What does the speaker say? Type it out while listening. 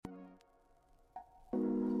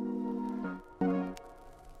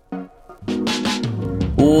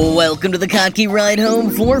Welcome to the Kottke Ride Home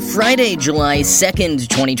for Friday, July 2nd,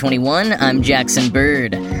 2021. I'm Jackson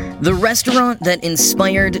Bird. The restaurant that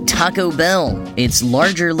inspired Taco Bell, its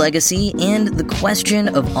larger legacy, and the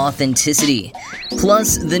question of authenticity.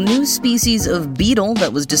 Plus, the new species of beetle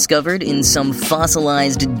that was discovered in some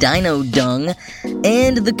fossilized dino dung,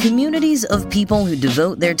 and the communities of people who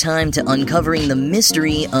devote their time to uncovering the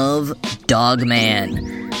mystery of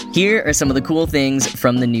Dogman. Here are some of the cool things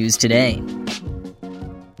from the news today.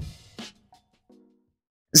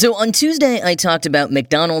 So on Tuesday, I talked about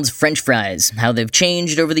McDonald's French fries, how they've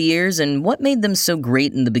changed over the years, and what made them so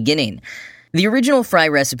great in the beginning. The original fry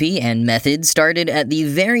recipe and method started at the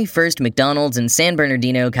very first McDonald's in San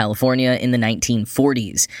Bernardino, California in the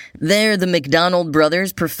 1940s. There, the McDonald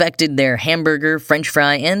brothers perfected their hamburger, French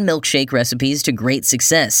fry, and milkshake recipes to great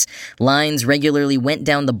success. Lines regularly went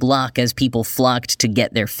down the block as people flocked to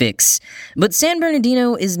get their fix. But San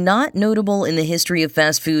Bernardino is not notable in the history of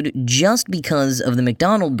fast food just because of the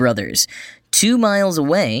McDonald brothers. 2 miles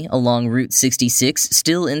away, along Route 66,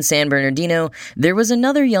 still in San Bernardino, there was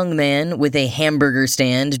another young man with a hamburger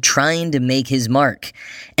stand trying to make his mark.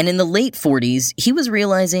 And in the late 40s, he was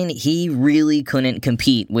realizing he really couldn't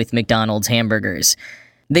compete with McDonald's hamburgers.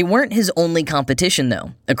 They weren't his only competition,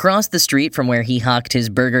 though. Across the street from where he hawked his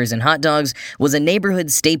burgers and hot dogs was a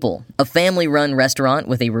neighborhood staple, a family-run restaurant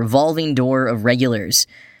with a revolving door of regulars.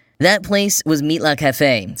 That place was Meat La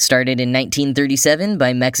Cafe, started in 1937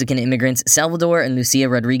 by Mexican immigrants Salvador and Lucia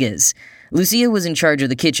Rodriguez. Lucia was in charge of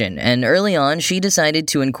the kitchen, and early on she decided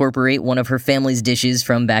to incorporate one of her family's dishes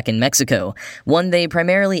from back in Mexico, one they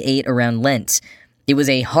primarily ate around Lent. It was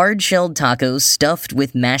a hard-shelled taco stuffed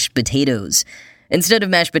with mashed potatoes. Instead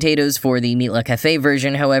of mashed potatoes for the Meat La Cafe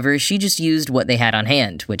version, however, she just used what they had on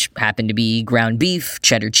hand, which happened to be ground beef,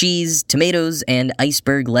 cheddar cheese, tomatoes, and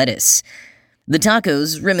iceberg lettuce. The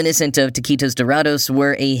tacos, reminiscent of taquitos dorados,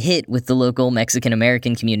 were a hit with the local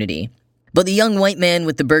Mexican-American community. But the young white man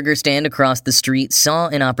with the burger stand across the street saw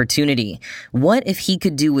an opportunity. What if he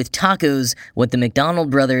could do with tacos what the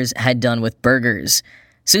McDonald brothers had done with burgers?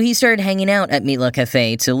 So he started hanging out at Meat La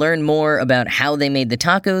Cafe to learn more about how they made the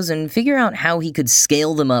tacos and figure out how he could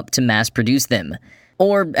scale them up to mass-produce them.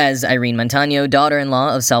 Or, as Irene Montano,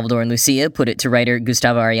 daughter-in-law of Salvador and Lucia, put it to writer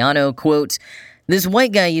Gustavo Arellano, quote, "This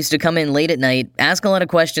white guy used to come in late at night, ask a lot of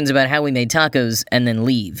questions about how we made tacos, and then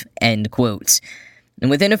leave," end quote. And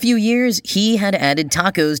within a few years, he had added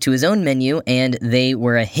tacos to his own menu, and they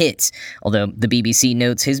were a hit. Although the BBC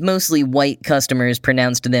notes his mostly white customers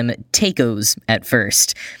pronounced them tacos at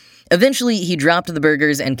first. Eventually, he dropped the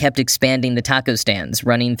burgers and kept expanding the taco stands,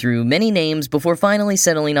 running through many names before finally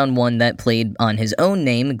settling on one that played on his own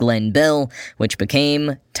name, Glenn Bell, which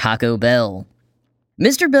became Taco Bell.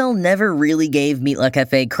 Mr. Bell never really gave Meat La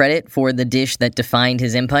Cafe credit for the dish that defined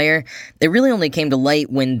his empire. It really only came to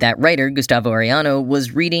light when that writer, Gustavo Arellano,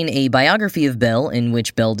 was reading a biography of Bell in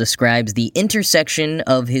which Bell describes the intersection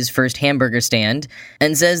of his first hamburger stand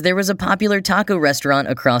and says there was a popular taco restaurant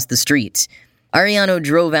across the street. Arellano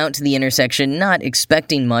drove out to the intersection not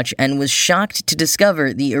expecting much and was shocked to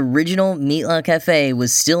discover the original Meat La Cafe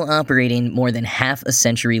was still operating more than half a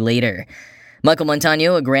century later. Michael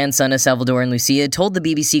Montano, a grandson of Salvador and Lucia, told the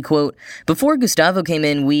BBC, quote, "Before Gustavo came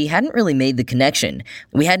in, we hadn't really made the connection.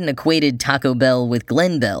 We hadn't equated Taco Bell with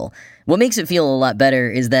Glenn Bell. What makes it feel a lot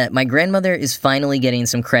better is that my grandmother is finally getting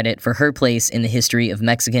some credit for her place in the history of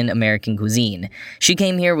Mexican-American cuisine. She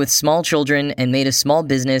came here with small children and made a small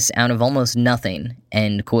business out of almost nothing,"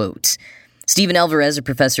 end quote. Stephen Alvarez, a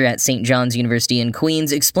professor at St. John's University in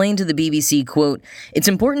Queens, explained to the BBC, quote, "It's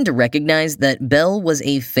important to recognize that Bell was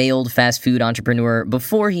a failed fast food entrepreneur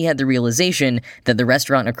before he had the realization that the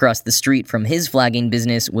restaurant across the street from his flagging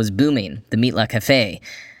business was booming, the Meat La Cafe.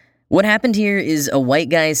 What happened here is a white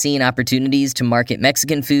guy seeing opportunities to market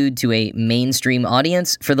Mexican food to a mainstream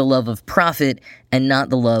audience for the love of profit and not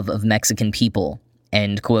the love of Mexican people,"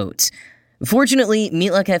 end quote. Fortunately, Meat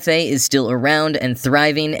La Cafe is still around and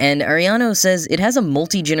thriving, and Arellano says it has a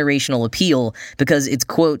multi-generational appeal because it's,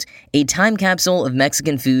 quote, "a time capsule of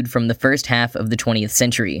Mexican food from the first half of the 20th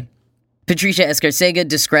century. Patricia Escarcega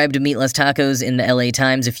described Meat La's Tacos in the LA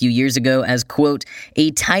Times a few years ago as, quote, "a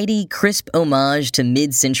tidy, crisp homage to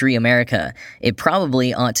mid-century America. It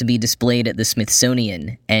probably ought to be displayed at the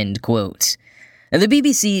Smithsonian," end quote. And the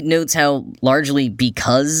BBC notes how, largely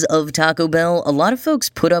because of Taco Bell, a lot of folks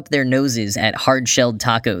put up their noses at hard-shelled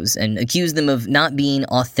tacos and accuse them of not being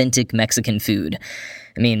authentic Mexican food.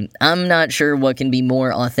 I mean, I'm not sure what can be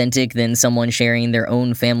more authentic than someone sharing their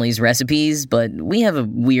own family's recipes, but we have a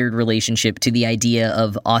weird relationship to the idea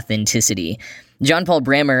of authenticity. John Paul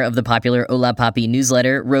Brammer of the popular Hola Papi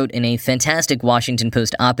newsletter wrote in a fantastic Washington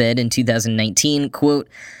Post op-ed in 2019, quote,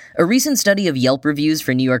 "A recent study of Yelp reviews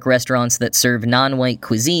for New York restaurants that serve non-white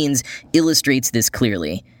cuisines illustrates this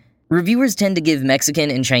clearly. Reviewers tend to give Mexican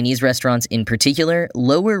and Chinese restaurants in particular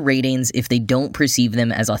lower ratings if they don't perceive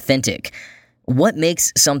them as authentic. What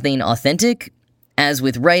makes something authentic? As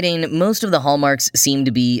with writing, most of the hallmarks seem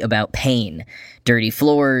to be about pain. Dirty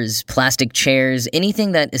floors, plastic chairs,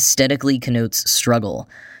 anything that aesthetically connotes struggle.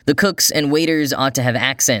 The cooks and waiters ought to have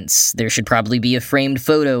accents. There should probably be a framed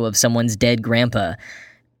photo of someone's dead grandpa.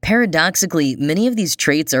 Paradoxically, many of these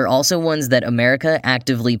traits are also ones that America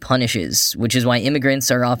actively punishes, which is why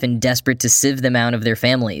immigrants are often desperate to sieve them out of their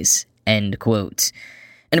families." End quote.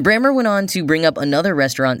 And Brammer went on to bring up another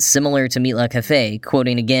restaurant similar to Mitla Cafe,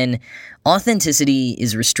 quoting again, "Authenticity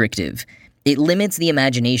is restrictive. It limits the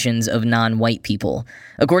imaginations of non-white people.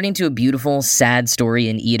 According to a beautiful, sad story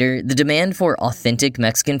in Eater, the demand for authentic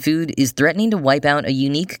Mexican food is threatening to wipe out a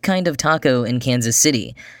unique kind of taco in Kansas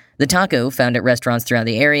City. The taco, found at restaurants throughout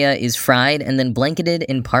the area, is fried and then blanketed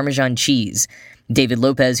in Parmesan cheese. David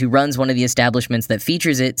Lopez, who runs one of the establishments that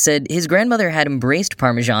features it, said his grandmother had embraced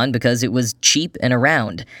Parmesan because it was cheap and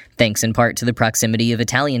around, thanks in part to the proximity of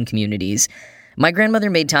Italian communities. My grandmother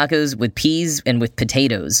made tacos with peas and with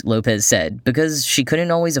potatoes, Lopez said, because she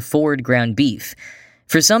couldn't always afford ground beef.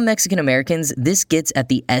 For some Mexican Americans, this gets at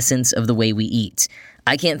the essence of the way we eat.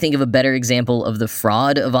 I can't think of a better example of the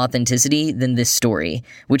fraud of authenticity than this story,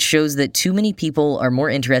 which shows that too many people are more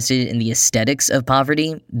interested in the aesthetics of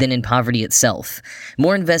poverty than in poverty itself,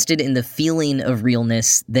 more invested in the feeling of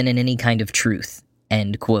realness than in any kind of truth."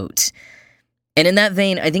 End quote. And in that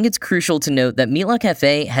vein, I think it's crucial to note that Mitla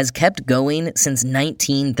Cafe has kept going since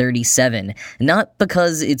 1937, not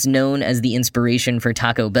because it's known as the inspiration for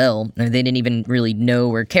Taco Bell, or they didn't even really know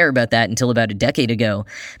or care about that until about a decade ago,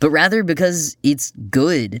 but rather because it's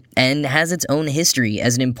good and has its own history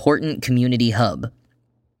as an important community hub.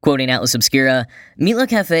 Quoting Atlas Obscura, Mitla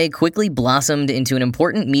Cafe quickly blossomed into an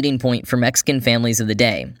important meeting point for Mexican families of the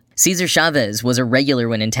day. Cesar Chavez was a regular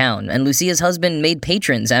when in town, and Lucia's husband made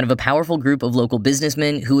patrons out of a powerful group of local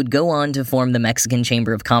businessmen who would go on to form the Mexican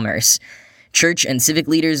Chamber of Commerce. Church and civic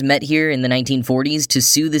leaders met here in the 1940s to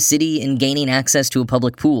sue the city in gaining access to a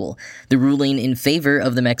public pool. The ruling in favor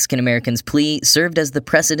of the Mexican Americans' plea served as the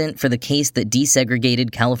precedent for the case that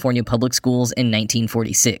desegregated California public schools in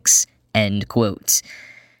 1946. End quote.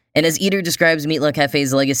 And as Eater describes Mitla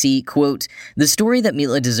Cafe's legacy, quote, "The story that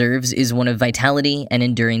Mitla deserves is one of vitality and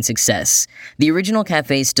enduring success. The original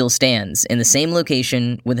cafe still stands in the same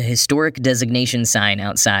location with a historic designation sign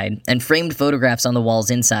outside and framed photographs on the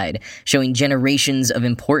walls inside, showing generations of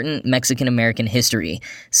important Mexican-American history,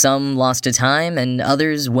 some lost to time and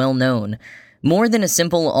others well known. More than a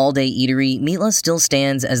simple all-day eatery, Mitla still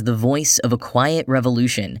stands as the voice of a quiet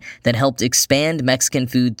revolution that helped expand Mexican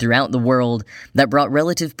food throughout the world, that brought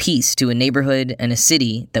relative peace to a neighborhood and a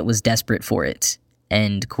city that was desperate for it."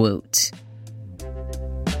 End quote.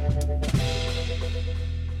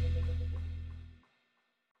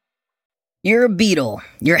 You're a beetle.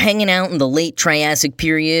 You're hanging out in the late Triassic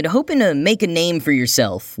period, hoping to make a name for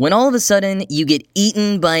yourself, when all of a sudden you get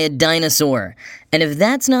eaten by a dinosaur. And if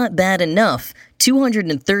that's not bad enough,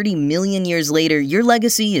 230 million years later, your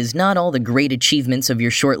legacy is not all the great achievements of your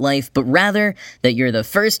short life, but rather that you're the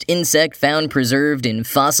first insect found preserved in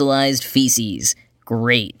fossilized feces.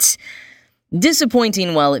 Great.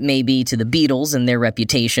 Disappointing while it may be to the beetles and their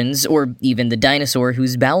reputations, or even the dinosaur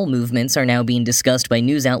whose bowel movements are now being discussed by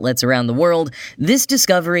news outlets around the world, this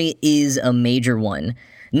discovery is a major one.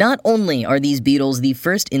 Not only are these beetles the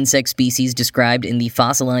first insect species described in the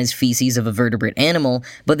fossilized feces of a vertebrate animal,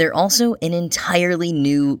 but they're also an entirely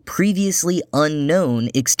new, previously unknown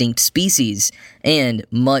extinct species, and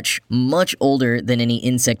much, much older than any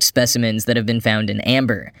insect specimens that have been found in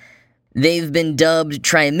amber. They've been dubbed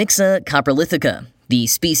Triomyxa coprolithica, the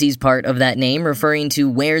species part of that name referring to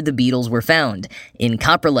where the beetles were found, in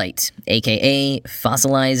coprolite, aka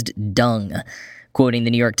fossilized dung. Quoting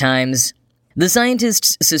the New York Times, "The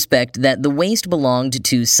scientists suspect that the waste belonged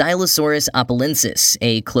to Silosaurus apolensis,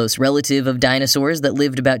 a close relative of dinosaurs that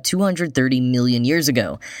lived about 230 million years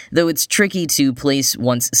ago, though it's tricky to place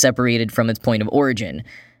once separated from its point of origin.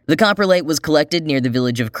 The coprolite was collected near the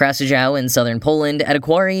village of Krasow in southern Poland at a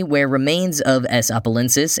quarry where remains of S.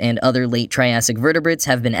 apolensis and other late Triassic vertebrates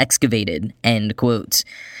have been excavated." End quote.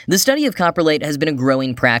 The study of coprolite has been a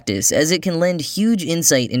growing practice, as it can lend huge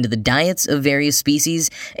insight into the diets of various species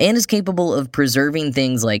and is capable of preserving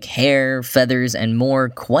things like hair, feathers, and more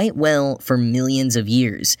quite well for millions of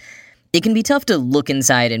years. It can be tough to look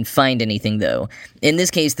inside and find anything, though. In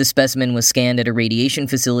this case, the specimen was scanned at a radiation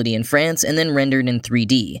facility in France and then rendered in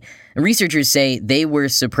 3D. Researchers say they were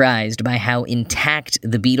surprised by how intact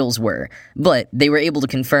the beetles were, but they were able to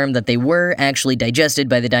confirm that they were actually digested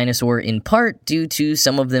by the dinosaur in part due to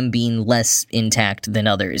some of them being less intact than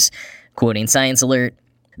others. Quoting Science Alert,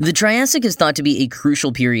 "The Triassic is thought to be a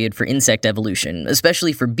crucial period for insect evolution,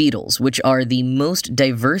 especially for beetles, which are the most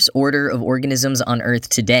diverse order of organisms on Earth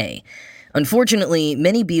today. Unfortunately,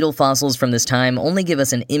 many beetle fossils from this time only give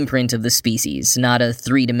us an imprint of the species, not a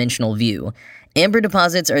three-dimensional view. Amber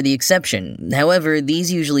deposits are the exception. However,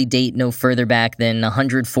 these usually date no further back than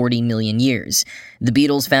 140 million years. The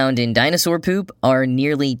beetles found in dinosaur poop are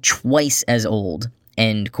nearly twice as old."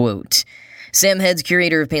 End quote. Sam Heads,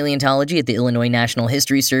 curator of paleontology at the Illinois National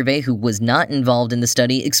History Survey, who was not involved in the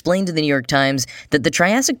study, explained to the New York Times that the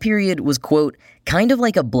Triassic period was, quote, "kind of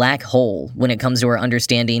like a black hole when it comes to our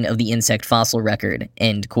understanding of the insect fossil record,"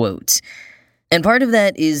 end quote. And part of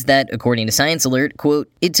that is that, according to Science Alert, quote,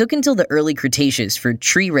 "it took until the early Cretaceous for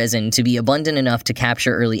tree resin to be abundant enough to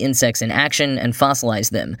capture early insects in action and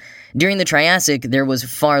fossilize them. During the Triassic, there was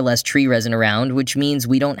far less tree resin around, which means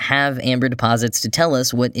we don't have amber deposits to tell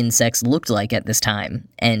us what insects looked like at this time,"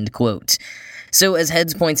 end quote. So, as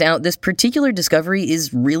Heads points out, this particular discovery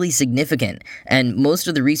is really significant, and most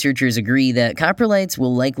of the researchers agree that coprolites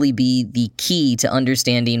will likely be the key to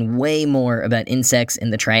understanding way more about insects in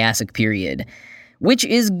the Triassic period. Which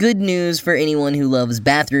is good news for anyone who loves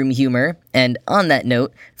bathroom humor, and on that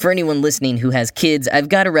note, for anyone listening who has kids, I've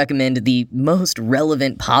got to recommend the most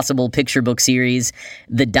relevant possible picture book series,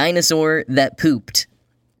 The Dinosaur That Pooped.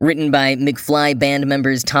 Written by McFly band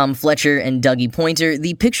members Tom Fletcher and Dougie Pointer,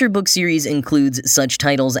 the picture book series includes such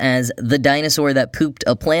titles as The Dinosaur That Pooped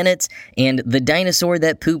a Planet and The Dinosaur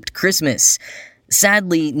That Pooped Christmas.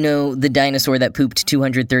 Sadly, no The Dinosaur That Pooped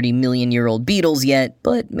 230 million-year-old beetles yet,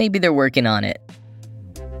 but maybe they're working on it.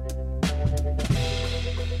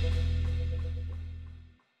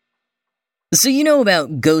 So you know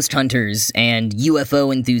about ghost hunters and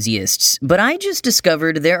UFO enthusiasts, but I just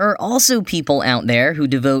discovered there are also people out there who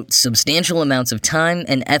devote substantial amounts of time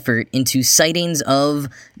and effort into sightings of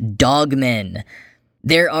dogmen.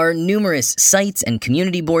 There are numerous sites and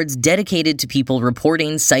community boards dedicated to people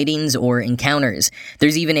reporting sightings or encounters.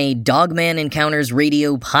 There's even a Dogman Encounters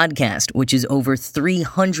Radio podcast, which is over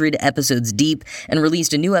 300 episodes deep and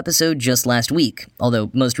released a new episode just last week,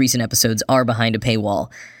 although most recent episodes are behind a paywall.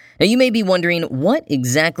 Now, you may be wondering what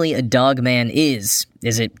exactly a dogman is.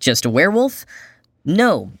 Is it just a werewolf?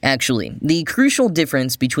 No, actually. The crucial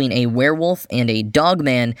difference between a werewolf and a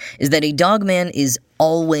dogman is that a dogman is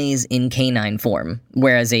always in canine form,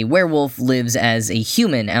 whereas a werewolf lives as a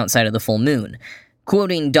human outside of the full moon.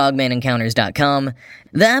 Quoting dogmanencounters.com,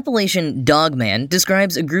 the appellation dogman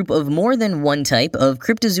describes a group of more than one type of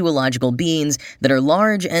cryptozoological beings that are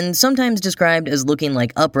large and sometimes described as looking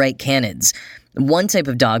like upright canids. One type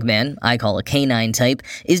of dogman, I call a canine type,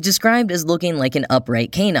 is described as looking like an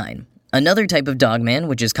upright canine. Another type of dogman,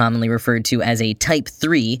 which is commonly referred to as a Type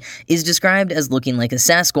 3, is described as looking like a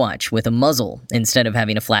Sasquatch with a muzzle instead of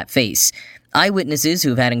having a flat face. Eyewitnesses who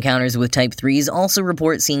have had encounters with Type 3s also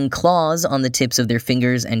report seeing claws on the tips of their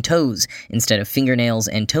fingers and toes, instead of fingernails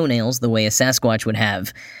and toenails the way a Sasquatch would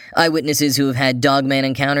have. Eyewitnesses who have had dogman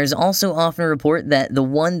encounters also often report that the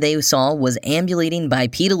one they saw was ambulating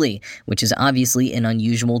bipedally, which is obviously an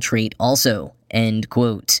unusual trait also. End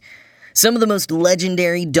quote. Some of the most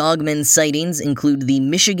legendary dogman sightings include the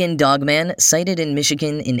Michigan dogman, sighted in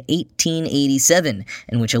Michigan in 1887,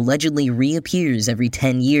 and which allegedly reappears every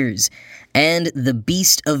 10 years, and the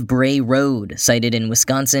Beast of Bray Road, sighted in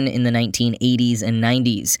Wisconsin in the 1980s and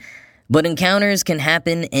 90s. But encounters can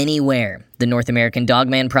happen anywhere. The North American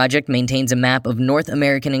Dogman Project maintains a map of North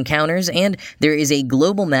American encounters, and there is a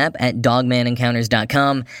global map at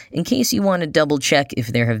dogmanencounters.com in case you want to double-check if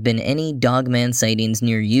there have been any dogman sightings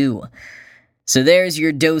near you. So there's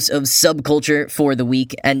your dose of subculture for the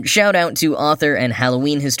week, and shout out to author and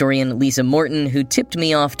Halloween historian Lisa Morton, who tipped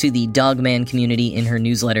me off to the Dogman community in her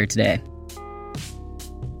newsletter today.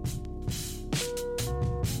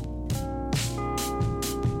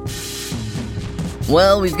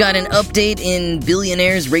 Well, we've got an update in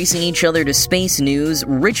billionaires racing each other to space news.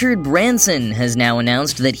 Richard Branson has now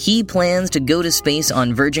announced that he plans to go to space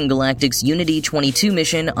on Virgin Galactic's Unity 22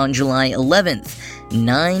 mission on July 11th,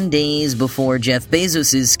 9 days before Jeff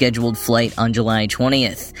Bezos' scheduled flight on July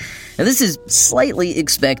 20th. Now, this is slightly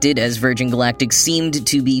expected, as Virgin Galactic seemed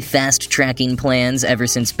to be fast-tracking plans ever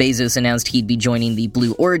since Bezos announced he'd be joining the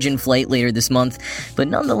Blue Origin flight later this month, but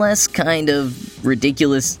nonetheless kind of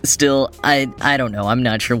ridiculous still. I don't know, I'm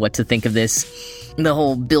not sure what to think of this. The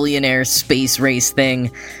whole billionaire space race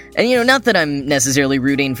thing. And not that I'm necessarily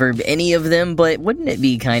rooting for any of them, but wouldn't it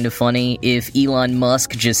be kind of funny if Elon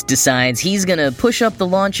Musk just decides he's gonna push up the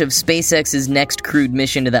launch of SpaceX's next crewed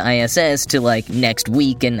mission to the ISS to, next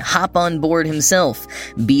week and hop on board himself,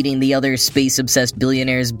 beating the other space-obsessed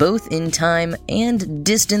billionaires both in time and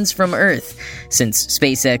distance from Earth, since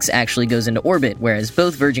SpaceX actually goes into orbit, whereas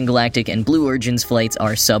both Virgin Galactic and Blue Origin's flights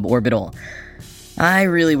are suborbital. I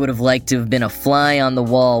really would have liked to have been a fly on the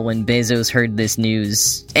wall when Bezos heard this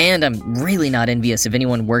news. And I'm really not envious of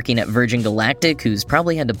anyone working at Virgin Galactic who's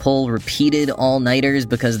probably had to pull repeated all-nighters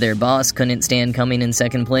because their boss couldn't stand coming in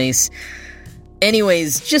second place.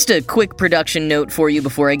 Anyways, just a quick production note for you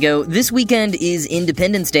before I go. This weekend is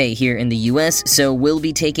Independence Day here in the US, so we'll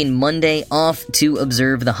be taking Monday off to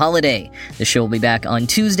observe the holiday. The show will be back on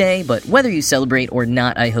Tuesday, but whether you celebrate or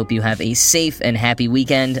not, I hope you have a safe and happy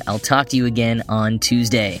weekend. I'll talk to you again on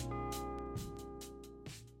Tuesday.